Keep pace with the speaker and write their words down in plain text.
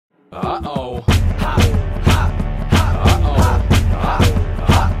Uh-oh.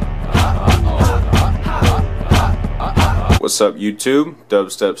 What's up YouTube?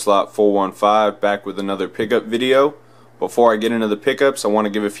 Dubstep Slot 415 back with another pickup video. Before I get into the pickups, I want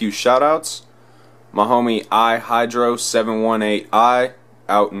to give a few shout outs. My homie iHydro718i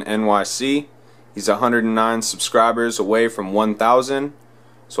out in NYC. He's 109 subscribers away from 1,000.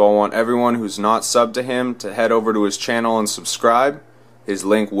 So I want everyone who's not subbed to him to head over to his channel and subscribe. His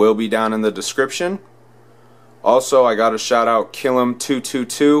link will be down in the description. Also, I got to shout out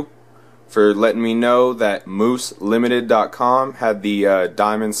Killam222 for letting me know that MooseLimited.com had the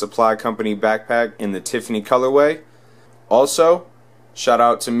Diamond Supply Company backpack in the Tiffany colorway. Also, shout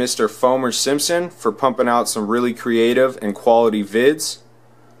out to Mr. Foamer Simpson for pumping out some really creative and quality vids.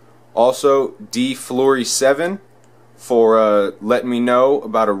 Also, DFlurry7 for letting me know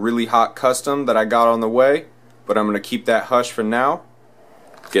about a really hot custom that I got on the way, but I'm going to keep that hush for now.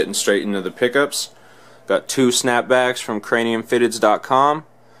 Getting straight into the pickups. Got two snapbacks from Craniumfitteds.com.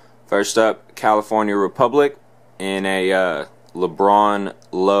 First up, California Republic in a LeBron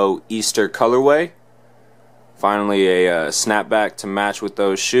Low Easter colorway. Finally, a snapback to match with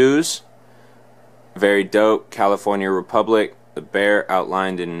those shoes. Very dope. California Republic, the bear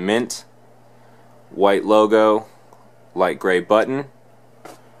outlined in mint. White logo, light gray button.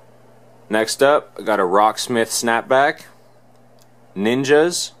 Next up, I got a RockSmith snapback.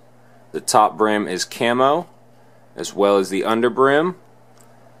 Ninjas. The top brim is camo, as well as the under brim.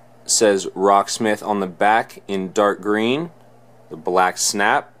 Says RockSmith on the back in dark green. The black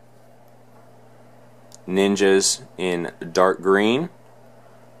snap. Ninjas in dark green.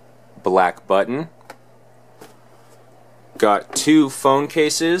 Black button. Got two phone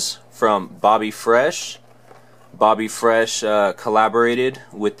cases from Bobbyfresh. Bobbyfresh collaborated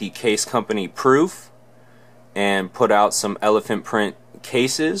with the case company Proof and put out some elephant print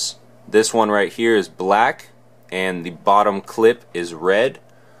cases. This one right here is black and the bottom clip is red.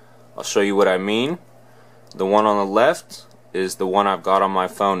 I'll show you what I mean. The one on the left is the one I've got on my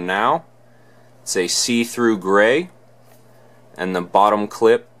phone now. It's a see-through gray, and the bottom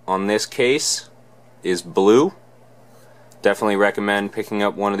clip on this case is blue. Definitely recommend picking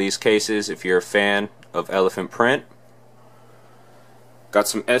up one of these cases if you're a fan of elephant print. Got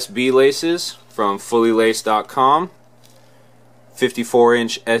some SB laces from FullyLaced.com.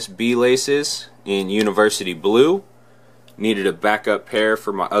 54-inch SB laces in University Blue. Needed a backup pair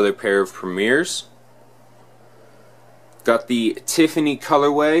for my other pair of Premiers. Got the Tiffany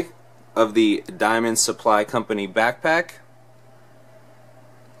colorway of the Diamond Supply Company backpack.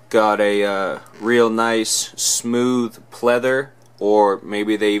 Got a real nice smooth pleather, or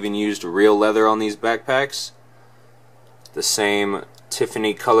maybe they even used real leather on these backpacks. The same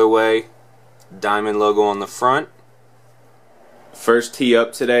Tiffany colorway, diamond logo on the front. First tee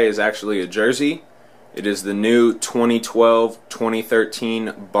up today is actually a jersey. It is the new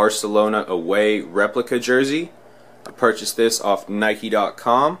 2012-2013 Barcelona away replica jersey. I purchased this off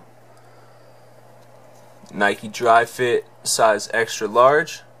Nike.com. Nike Dry Fit size extra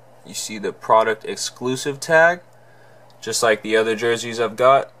large. You see the product exclusive tag. Just like the other jerseys I've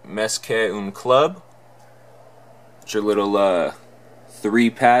got. Mezque un club. It's your little 3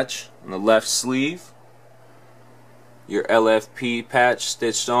 patch on the left sleeve. Your LFP patch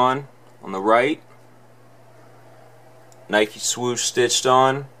stitched on the right. Nike swoosh stitched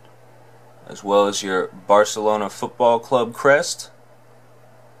on, as well as your Barcelona Football Club crest.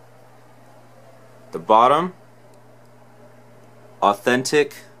 The bottom,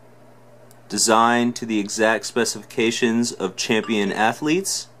 authentic, designed to the exact specifications of champion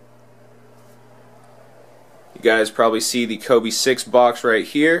athletes. You guys probably see the Kobe 6 box right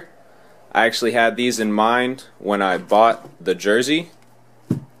here. I actually had these in mind when I bought the jersey.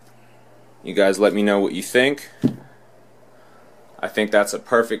 You guys let me know what you think. I think that's a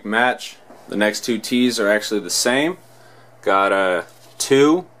perfect match. The next two tees are actually the same. Got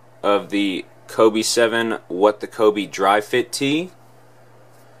two of the Kobe 7 What the Kobe Dry Fit tee.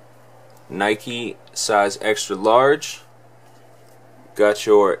 Nike size extra large. Got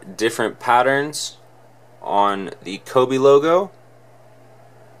your different patterns on the Kobe logo.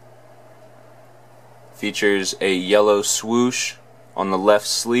 Features a yellow swoosh on the left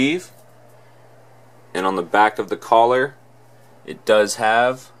sleeve, and on the back of the collar it does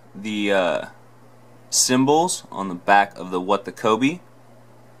have the symbols on the back of the What the Kobe.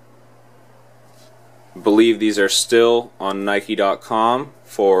 I believe these are still on Nike.com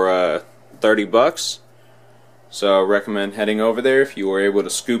for 30 bucks. So I recommend heading over there if you were able to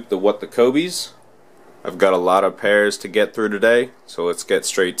scoop the What the Kobe's. I've got a lot of pairs to get through today, so let's get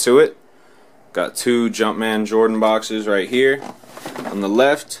straight to it. Got two Jumpman Jordan boxes right here. On the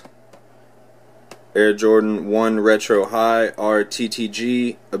left, Air Jordan 1 Retro High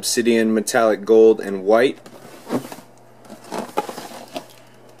RTTG Obsidian Metallic Gold and White.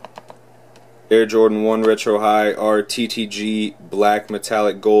 Air Jordan 1 Retro High RTTG Black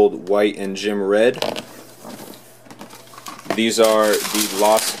Metallic Gold, White, and Gym Red. These are the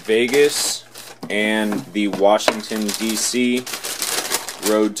Las Vegas and the Washington DC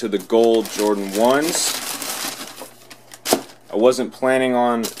Road to the Gold Jordan 1s. I wasn't planning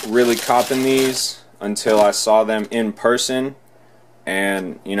on really copping these until I saw them in person,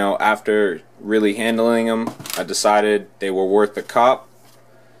 and you know, after really handling them, I decided they were worth the cop.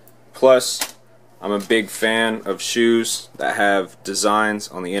 Plus, I'm a big fan of shoes that have designs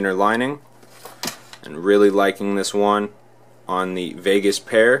on the inner lining, and really liking this one on the Vegas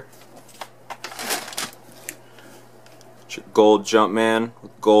pair. It's your gold Jumpman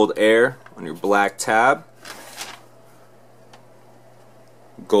with gold air on your black tab.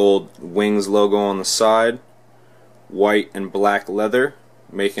 Gold Wings logo on the side. White and black leather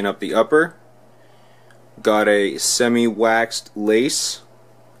making up the upper. Got a semi-waxed lace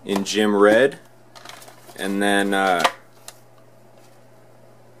in Gym Red. And then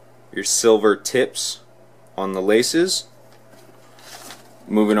your silver tips on the laces.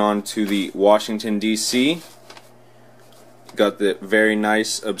 Moving on to the Washington DC. Got the very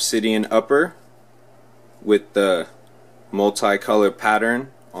nice obsidian upper with the multicolored pattern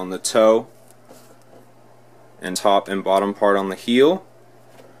on the toe and top and bottom part on the heel.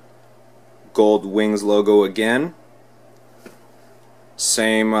 Gold Wings logo again.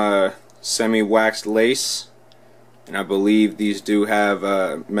 Same semi-waxed lace, and I believe these do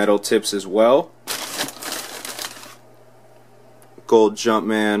have metal tips as well. Gold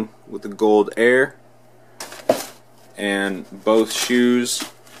Jumpman with the gold air, and both shoes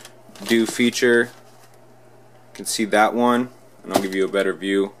do feature, you can see that one, and I'll give you a better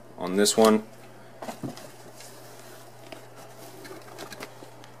view on this one.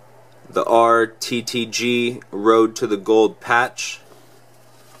 The RTTG Road to the Gold patch.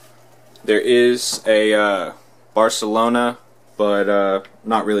 There is a Barcelona, but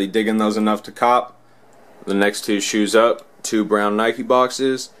not really digging those enough to cop. The next two shoes up, two brown Nike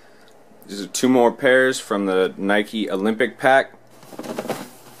boxes. These are two more pairs from the Nike Olympic pack.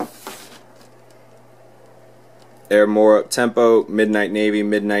 Air More Uptempo, Midnight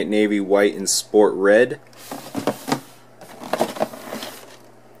Navy, White, and Sport Red.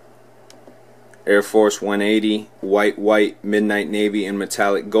 Air Force 180, White, Midnight Navy, and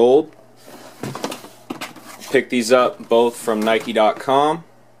Metallic Gold. Picked these up both from Nike.com.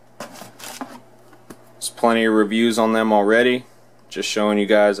 There's plenty of reviews on them already. Just showing you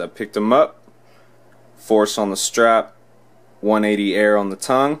guys I picked them up. Force on the strap, 180 Air on the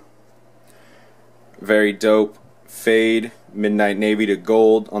tongue. Very dope fade, Midnight Navy to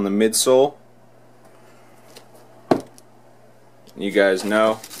gold on the midsole. You guys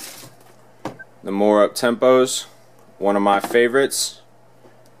know the More Uptempos, one of my favorites.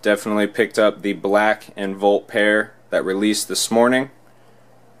 Definitely picked up the black and Volt pair that released this morning,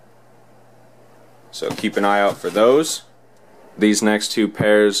 so keep an eye out for those. These next two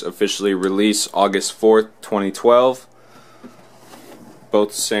pairs officially release August 4th, 2012. Both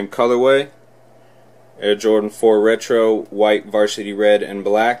the same colorway. Air Jordan 4 Retro, White, Varsity Red, and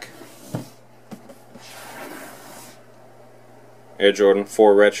Black. Air Jordan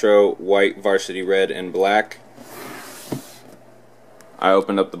 4 Retro, White, Varsity Red, and Black. I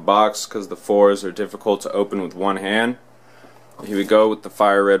opened up the box because the 4s are difficult to open with one hand. Here we go with the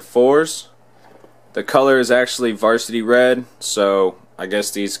Fire Red 4s. The color is actually Varsity Red, so I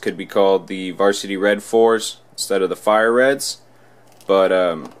guess these could be called the Varsity Red 4s instead of the Fire Reds. But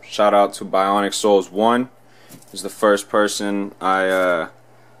shout out to Bionic Souls 1. He's the first person I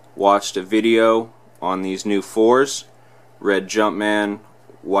watched a video on these new 4s. Red Jumpman,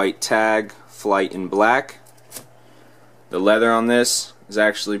 white tag, flight in black. The leather on this is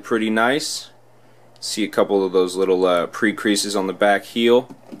actually pretty nice. See a couple of those little pre-creases on the back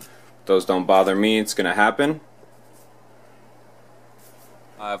heel. Those don't bother me, it's gonna happen.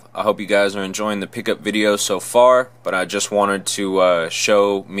 I hope you guys are enjoying the pickup video so far, but I just wanted to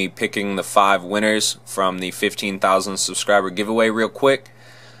show me picking the 5 winners from the 15,000 subscriber giveaway real quick.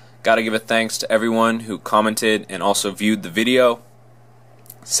 Gotta give a thanks to everyone who commented and also viewed the video.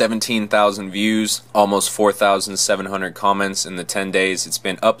 17,000 views, almost 4,700 comments in the 10 days it's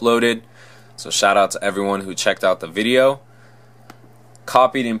been uploaded. So shout out to everyone who checked out the video.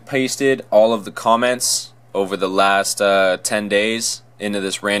 Copied and pasted all of the comments over the last 10 days into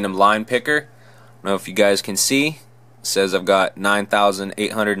this random line picker. I don't know if you guys can see. It says I've got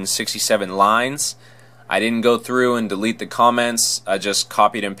 9,867 lines. I didn't go through and delete the comments. I just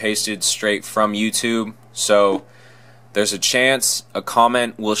copied and pasted straight from YouTube. So there's a chance a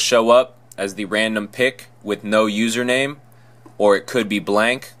comment will show up as the random pick with no username, or it could be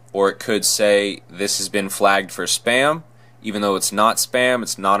blank, or it could say this has been flagged for spam. Even though it's not spam,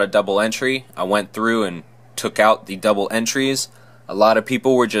 it's not a double entry. I went through and took out the double entries. A lot of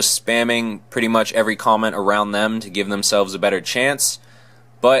people were just spamming pretty much every comment around them to give themselves a better chance.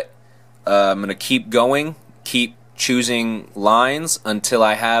 But I'm going to keep going, keep choosing lines until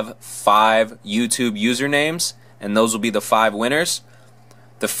I have 5 YouTube usernames, and those will be the 5 winners.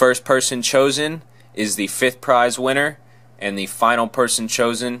 The first person chosen is the 5th prize winner, and the final person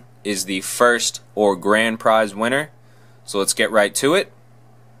chosen is the first or grand prize winner. So let's get right to it.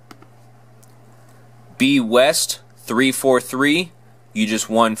 B West 343, you just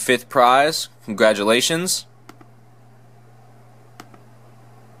won 5th prize. Congratulations.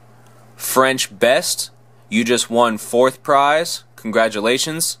 French Best, you just won 4th prize.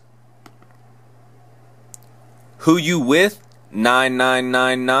 Congratulations. Who You With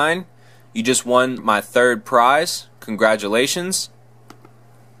 9999, you just won my 3rd prize. Congratulations.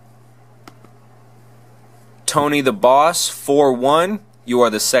 Tony the Boss 41, you are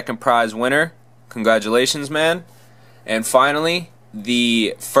the 2nd prize winner. Congratulations, man. And finally,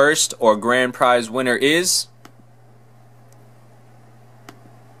 the first or grand prize winner is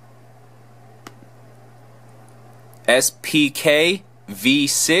SPK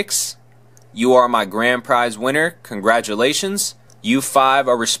V6. You are my grand prize winner. Congratulations. You 5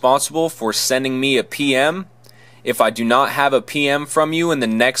 are responsible for sending me a PM. If I do not have a PM from you in the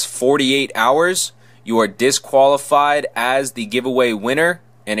next 48 hours, you are disqualified as the giveaway winner,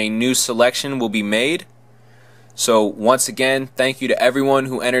 and a new selection will be made. So once again, thank you to everyone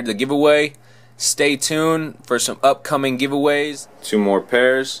who entered the giveaway. Stay tuned for some upcoming giveaways. 2 more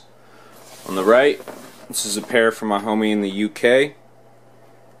pairs on the right. This is a pair from my homie in the UK.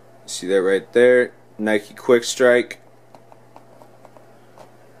 See that right there? Nike Quick Strike,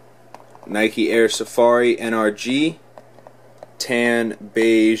 Nike Air Safari NRG, tan,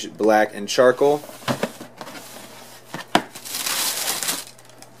 beige, black, and charcoal.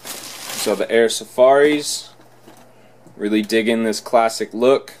 So the Air Safaris, really digging this classic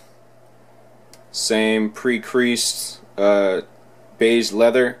look. Same pre-creased beige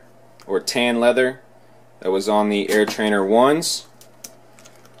leather or tan leather that was on the Air Trainer 1s.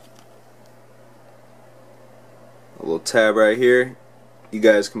 A little tab right here. You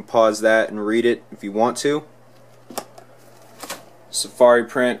guys can pause that and read it if you want to. Safari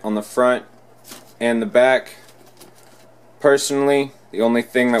print on the front and the back. Personally, the only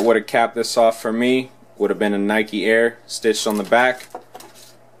thing that would have capped this off for me would have been a Nike Air stitched on the back.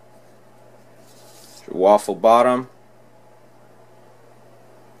 Waffle bottom.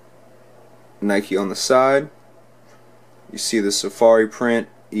 Nike on the side. You see the Safari print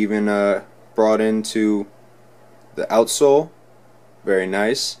even brought into the outsole. Very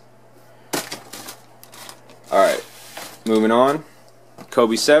nice. Alright, moving on.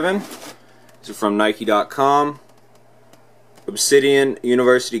 Kobe 7. These are from Nike.com. Obsidian,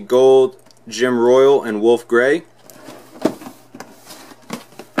 University Gold, Jim Royal, and Wolf Gray.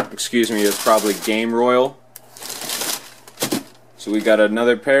 Excuse me, it's probably Game Royal. So we got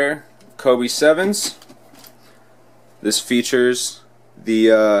another pair, Kobe 7s. This features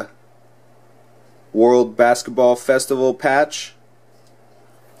the World Basketball Festival patch.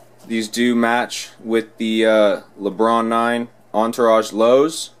 These do match with the LeBron 9 Entourage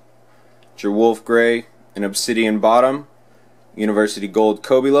lows. It's your Wolf Gray and Obsidian bottom, University Gold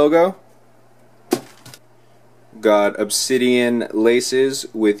Kobe logo. Got Obsidian laces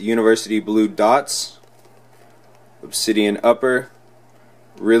with University Blue dots. Obsidian upper.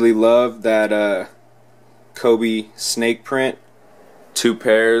 Really love that Kobe snake print. 2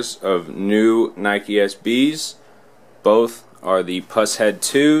 pairs of new Nike SBs. Both are the Pusshead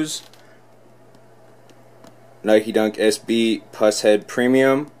 2s. Nike Dunk SB Pusshead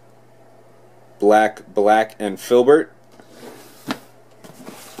Premium. Black, and Filbert.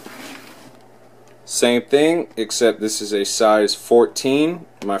 Same thing, except this is a size 14.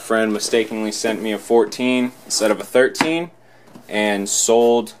 My friend mistakenly sent me a 14 instead of a 13 and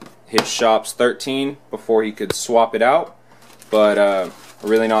sold his shop's 13 before he could swap it out. But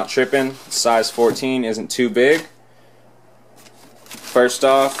really not tripping. Size 14 isn't too big. First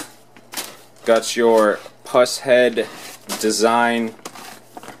off, got your Pusshead design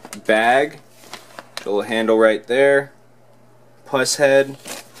bag. Little handle right there. Pusshead.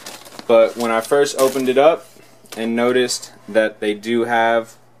 But when I first opened it up and noticed that they do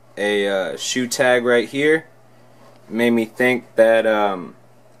have a shoe tag right here, it made me think that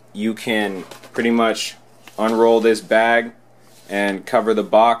you can pretty much unroll this bag and cover the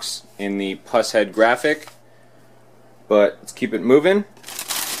box in the puss head graphic. But let's keep it moving.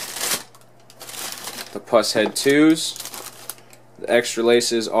 The puss head 2s. The extra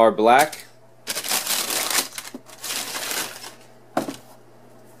laces are black.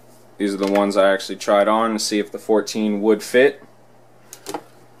 These are the ones I actually tried on to see if the 14 would fit.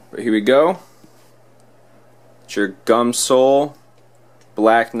 But here we go. It's your gum sole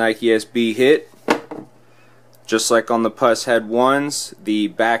black Nike SB hit. Just like on the puss head 1s, the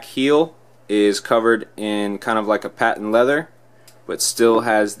back heel is covered in kind of like a patent leather, but still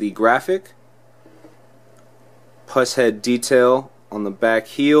has the graphic. Puss head detail on the back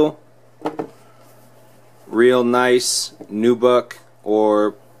heel. Real nice nubuck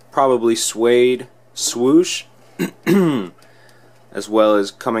or probably suede swoosh, as well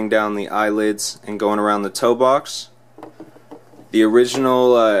as coming down the eyelids and going around the toe box. The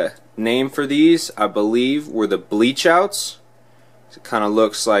original name for these, I believe, were the bleach outs. It kind of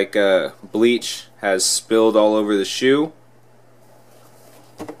looks like bleach has spilled all over the shoe.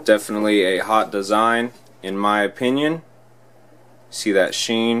 Definitely a hot design in my opinion. See that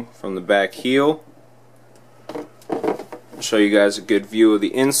sheen from the back heel. I'll show you guys a good view of the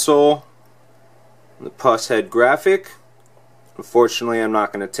insole, the puss head graphic. Unfortunately, I'm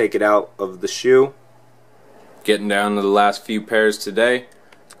not going to take it out of the shoe. Getting down to the last few pairs today.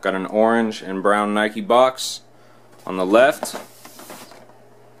 Got an orange and brown Nike box. On the left,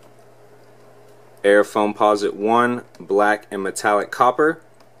 Air Foamposite 1 black and metallic copper.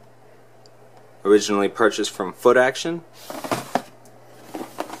 Originally purchased from Foot Action.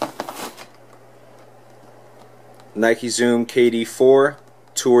 Nike Zoom KD4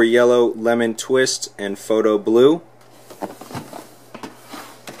 Tour Yellow Lemon Twist and Photo Blue.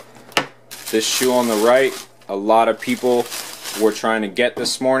 This shoe on the right, a lot of people were trying to get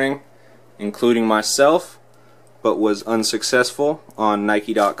this morning, including myself, but was unsuccessful on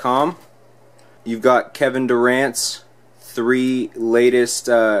Nike.com. You've got Kevin Durant's 3 latest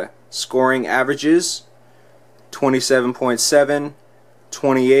scoring averages, 27.7,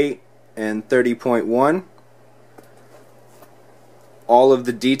 28, and 30.1. All of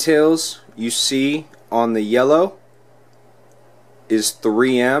the details you see on the yellow is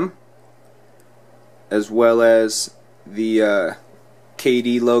 3M, as well as the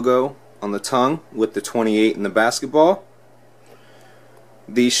KD logo on the tongue with the 28 in the basketball.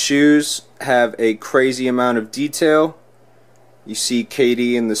 These shoes have a crazy amount of detail. You see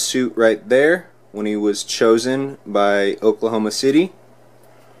KD in the suit right there when he was chosen by Oklahoma City.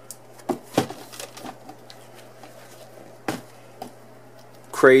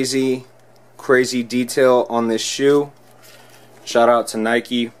 Crazy detail on this shoe. Shout out to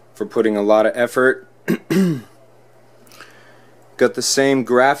Nike for putting a lot of effort. Got the same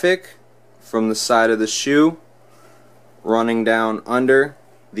graphic from the side of the shoe running down under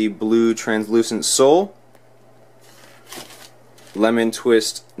the blue translucent sole. Lemon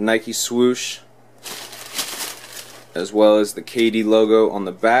twist Nike swoosh, as well as the KD logo on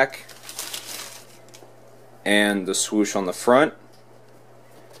the back and the swoosh on the front.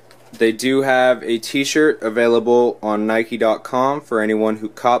 They do have a t-shirt available on Nike.com for anyone who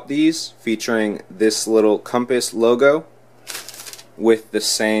copped these, featuring this little compass logo with the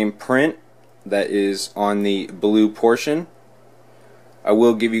same print that is on the blue portion. I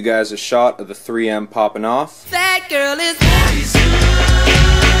will give you guys a shot of the 3M popping off. That girl is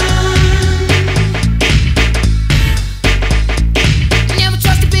never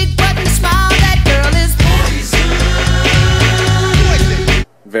trust a big button to smile. That girl is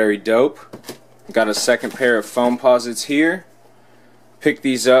very dope. Got a second pair of Foamposites here. Picked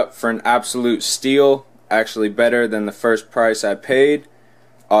these up for an absolute steal. Actually better than the first price I paid.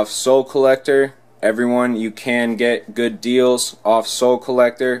 Off Soul Collector. Everyone, you can get good deals off Soul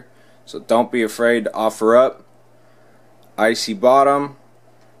Collector, so don't be afraid to offer up. Icy bottom,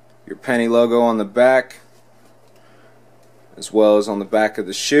 your penny logo on the back, as well as on the back of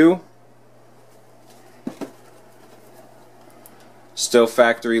the shoe. Still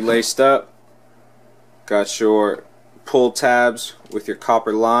factory laced up. Got your pull tabs with your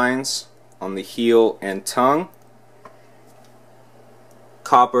copper lines on the heel and tongue.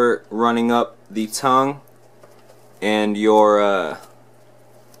 Copper running up the tongue and your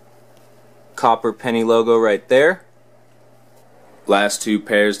copper penny logo right there. Last 2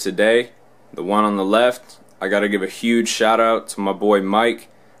 pairs today. The one on the left, I gotta give a huge shout out to my boy Mike,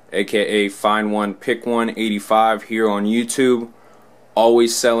 aka Find One Pick One 85 here on YouTube.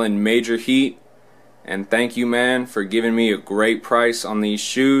 Always selling major heat, and thank you, man, for giving me a great price on these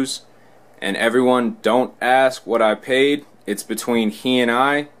shoes. And everyone, don't ask what I paid. It's between he and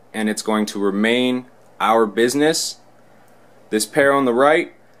I, and it's going to remain our business. This pair on the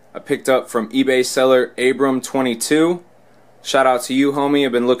right I picked up from eBay seller Abram22. Shout out to you, homie.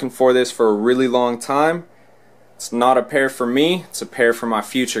 I've been looking for this for a really long time. It's not a pair for me, it's a pair for my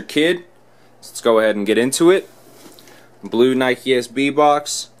future kid. So let's go ahead and get into it. Blue Nike SB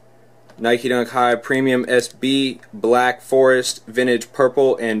box, Nike Dunk High Premium SB, Black Forest, Vintage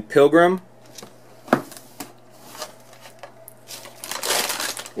Purple, and Pilgrim.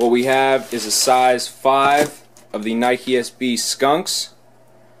 What we have is a size 5 of the Nike SB Skunks.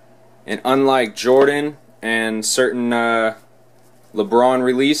 And unlike Jordan and certain LeBron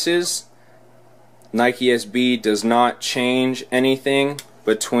releases, Nike SB does not change anything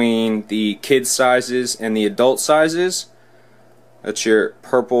between the kid sizes and the adult sizes. That's your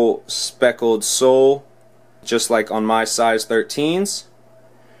purple speckled sole, just like on my size 13s.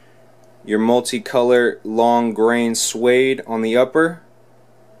 Your multicolor long grain suede on the upper.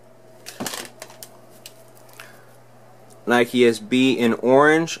 Nike SB in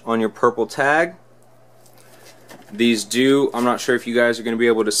orange on your purple tag. These do, I'm not sure if you guys are going to be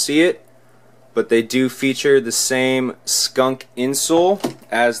able to see it, but they do feature the same skunk insole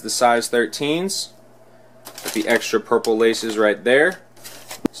as the size 13s. With the extra purple laces right there.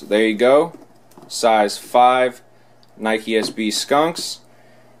 So there you go. Size 5 Nike SB Skunks.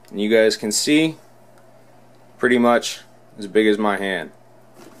 And you guys can see, pretty much as big as my hand.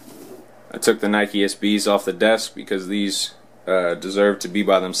 I took the Nike SBs off the desk because these deserve to be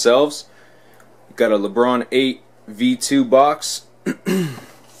by themselves. Got a LeBron 8 V2 box.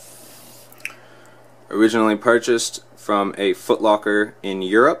 Originally purchased from a Foot Locker in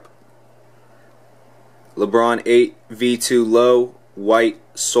Europe. LeBron 8 V2 Low, white,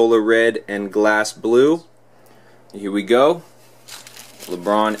 solar red, and glass blue. Here we go.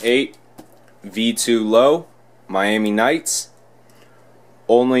 LeBron 8 V2 Low, Miami Knights.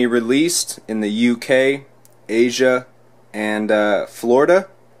 Only released in the UK, Asia, and Florida.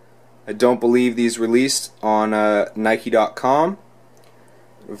 I don't believe these released on Nike.com.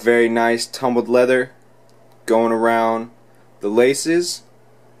 Very nice tumbled leather going around the laces.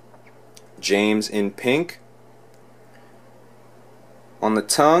 James in pink. On the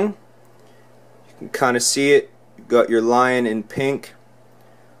tongue, you can kind of see it. You've got your lion in pink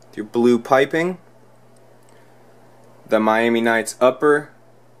with your blue piping. The Miami Knights upper,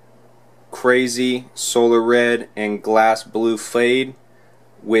 crazy solar red and glass blue fade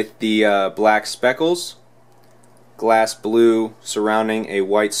with the black speckles. Glass blue surrounding a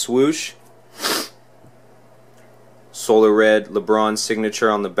white swoosh. Solar red LeBron signature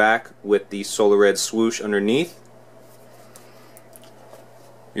on the back with the solar red swoosh underneath.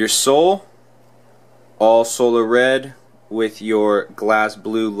 Your sole, all solar red with your glass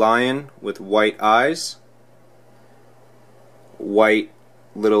blue lion with white eyes. White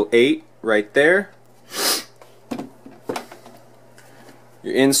little 8 right there.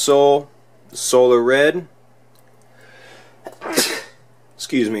 Your insole, solar red.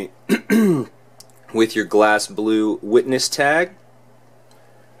 Excuse me. With your glass blue witness tag.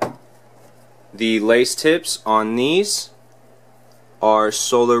 The lace tips on these are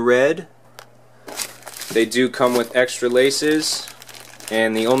solar red. They do come with extra laces,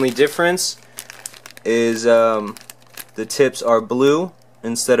 and the only difference is the tips are blue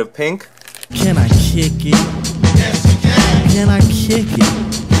instead of pink. Can I kick it? Yes, you can. Can I kick it?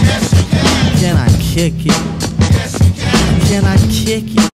 Yes, you can. Can I kick it? Yes, you can. Can I kick it?